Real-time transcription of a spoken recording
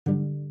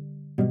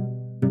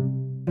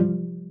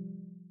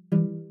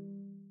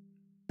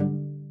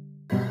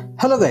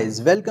Hello,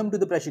 guys, welcome to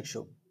the Prashik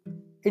Show.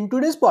 In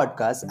today's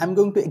podcast, I'm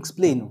going to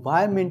explain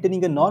why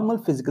maintaining a normal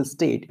physical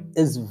state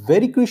is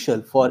very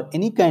crucial for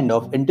any kind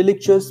of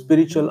intellectual,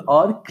 spiritual,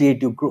 or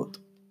creative growth.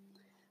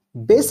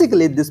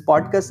 Basically, this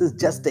podcast is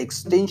just an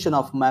extension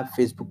of my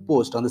Facebook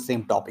post on the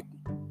same topic.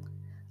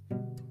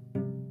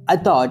 I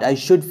thought I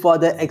should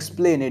further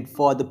explain it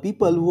for the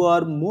people who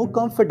are more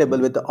comfortable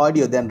with the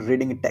audio than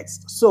reading a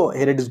text. So,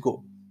 here it is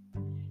go.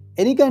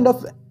 Any kind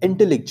of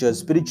intellectual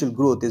spiritual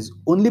growth is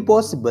only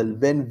possible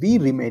when we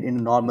remain in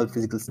a normal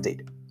physical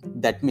state.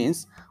 That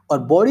means our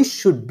body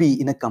should be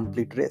in a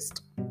complete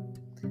rest.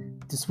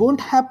 This won't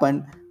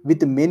happen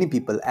with many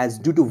people as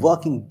due to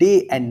working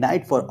day and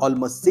night for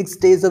almost 6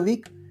 days a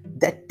week,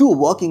 that too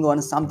working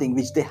on something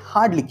which they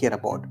hardly care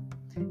about,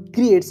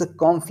 creates a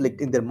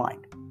conflict in their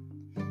mind.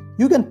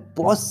 You can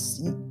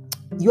pause,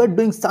 you are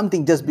doing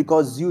something just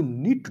because you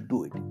need to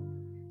do it,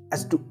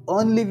 as to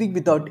earn living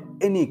without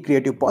any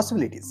creative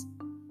possibilities.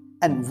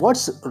 And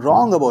what's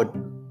wrong about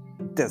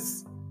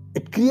this?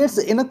 It creates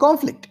an inner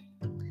conflict.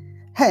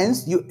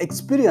 Hence, you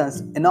experience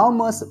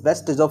enormous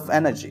wastage of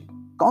energy.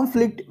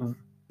 Conflict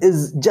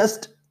is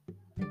just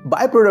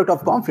byproduct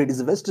of conflict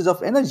is wastage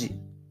of energy.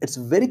 It's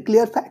a very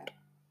clear fact.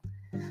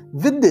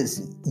 With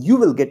this, you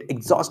will get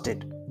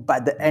exhausted by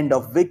the end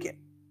of weekend.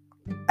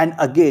 And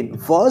again,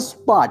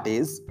 worst part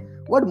is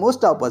what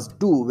most of us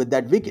do with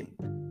that weekend.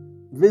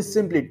 We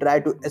simply try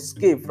to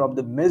escape from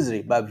the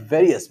misery by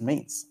various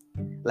means,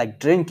 like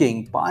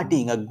drinking,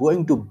 partying, or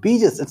going to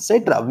beaches,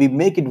 etc. We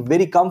make it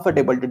very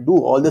comfortable to do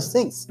all these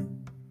things,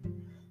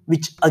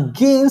 which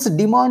again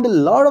demand a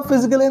lot of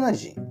physical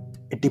energy.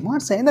 It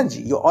demands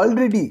energy. You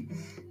already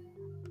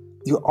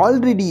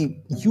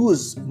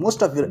use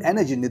most of your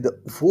energy in the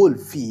whole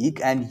week,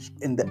 and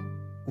in the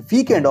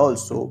weekend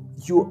also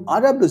you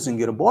are abusing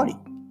your body.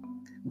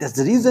 That's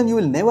the reason you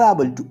will never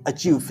able to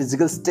achieve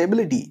physical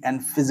stability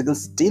and physical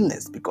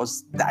stillness,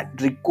 because that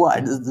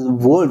requires the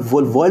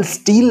world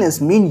stillness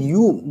means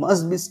you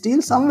must be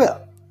still somewhere.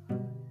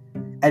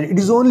 And it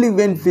is only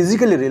when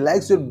physically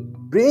relaxed your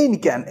brain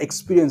can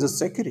experience a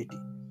security.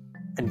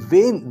 And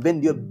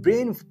when your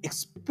brain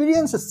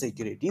experiences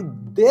security,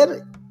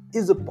 there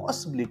is a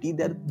possibility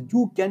that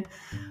you can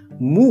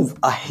move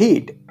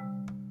ahead,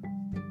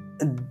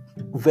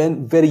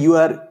 where you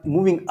are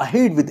moving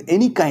ahead with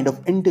any kind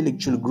of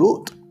intellectual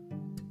growth.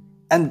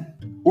 And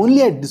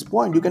only at this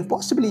point you can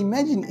possibly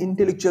imagine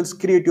intellectual,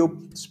 creative,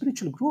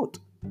 spiritual growth.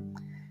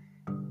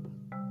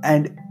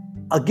 And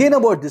again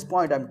about this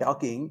point I'm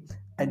talking,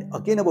 and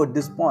again about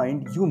this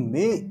point, you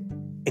may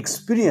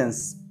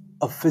experience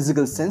a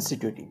physical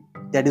sensitivity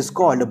that is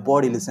called a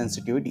bodily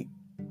sensitivity.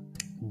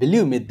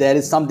 Believe me, there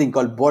is something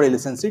called bodily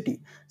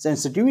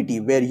sensitivity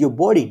where your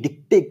body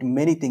dictates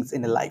many things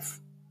in a life.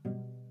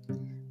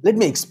 Let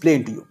me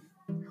explain to you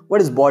what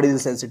is bodily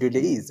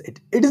sensitivity is.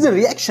 It is a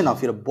reaction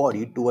of your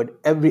body toward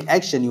every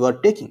action you are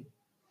taking,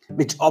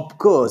 which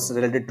occurs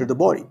related to the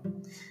body.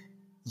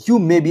 You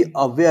may be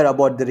aware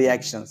about the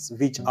reactions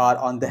which are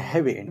on the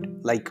heavy end,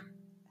 like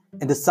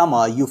in the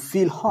summer you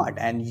feel hot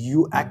and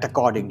you act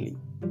accordingly.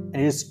 And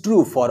it is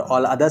true for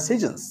all other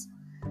seasons.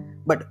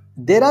 But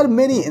there are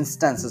many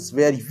instances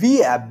where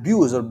we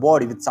abuse our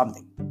body with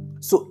something.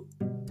 So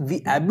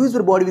we abuse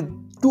our body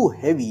with too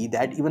heavy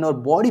that even our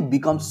body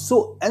becomes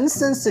so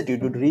insensitive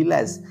to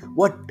realize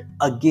what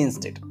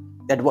against it,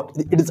 that what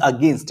it is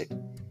against it.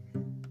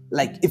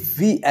 Like if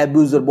we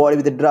abuse our body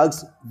with the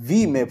drugs,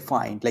 you may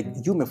find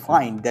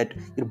that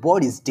your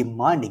body is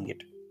demanding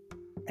it.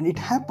 And it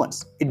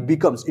happens. It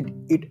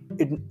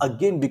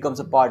again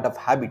becomes a part of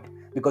habit,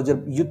 because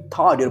you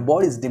thought your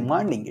body is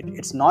demanding it.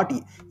 It's not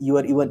you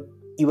are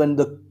even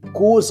the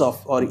course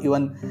of, or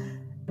even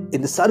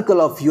in the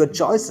circle of your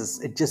choices.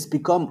 It just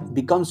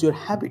becomes your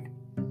habit.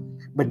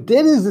 But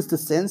there is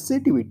this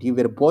sensitivity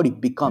where body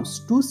becomes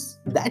too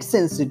that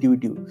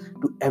sensitivity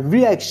to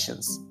every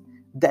actions,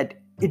 that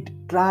it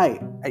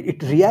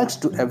reacts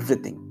to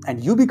everything,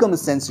 and you become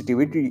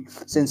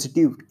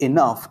sensitive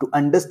enough to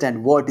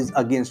understand what is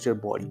against your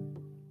body.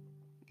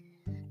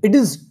 It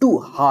is too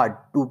hard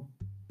to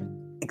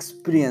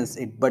experience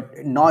it,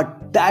 but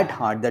not that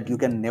hard that you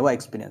can never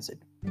experience it.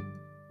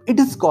 It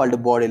is called a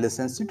bodily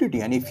sensitivity,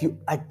 and if you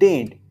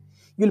attain,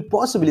 you'll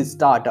possibly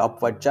start an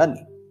upward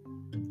journey.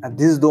 And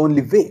this is the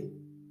only way.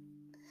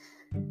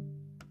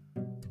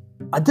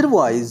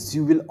 Otherwise,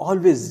 you will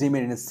always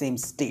remain in the same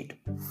state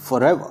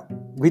forever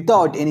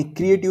without any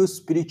creative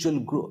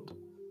spiritual growth.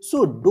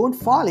 So don't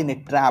fall in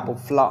a trap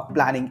of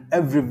planning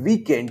every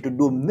weekend to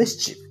do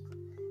mischief,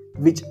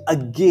 which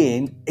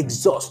again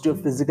exhausts your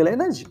physical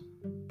energy.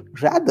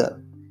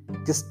 Rather,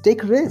 just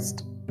take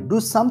rest.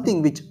 Do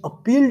something which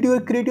appeals to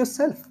your creative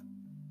self.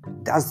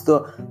 That's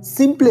the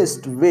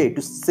simplest way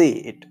to say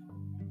it.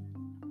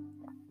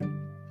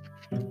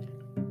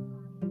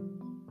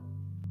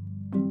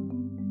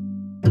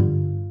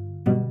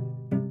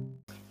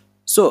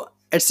 So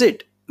that's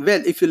it.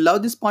 Well, if you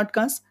love this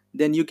podcast,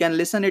 then you can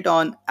listen it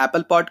on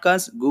Apple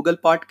Podcasts, Google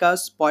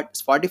Podcasts,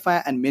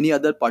 Spotify, and many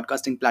other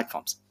podcasting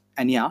platforms.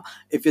 And yeah,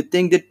 if you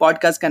think that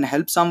podcast can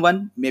help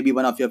someone, maybe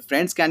one of your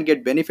friends can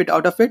get benefit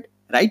out of it,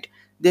 right?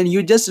 Then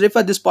you just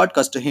refer this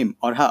podcast to him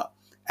or her.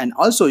 And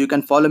also, you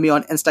can follow me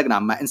on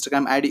Instagram. My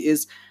Instagram ID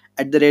is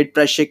at the rate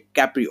Prashik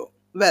Caprio.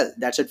 Well,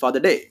 that's it for the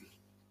day.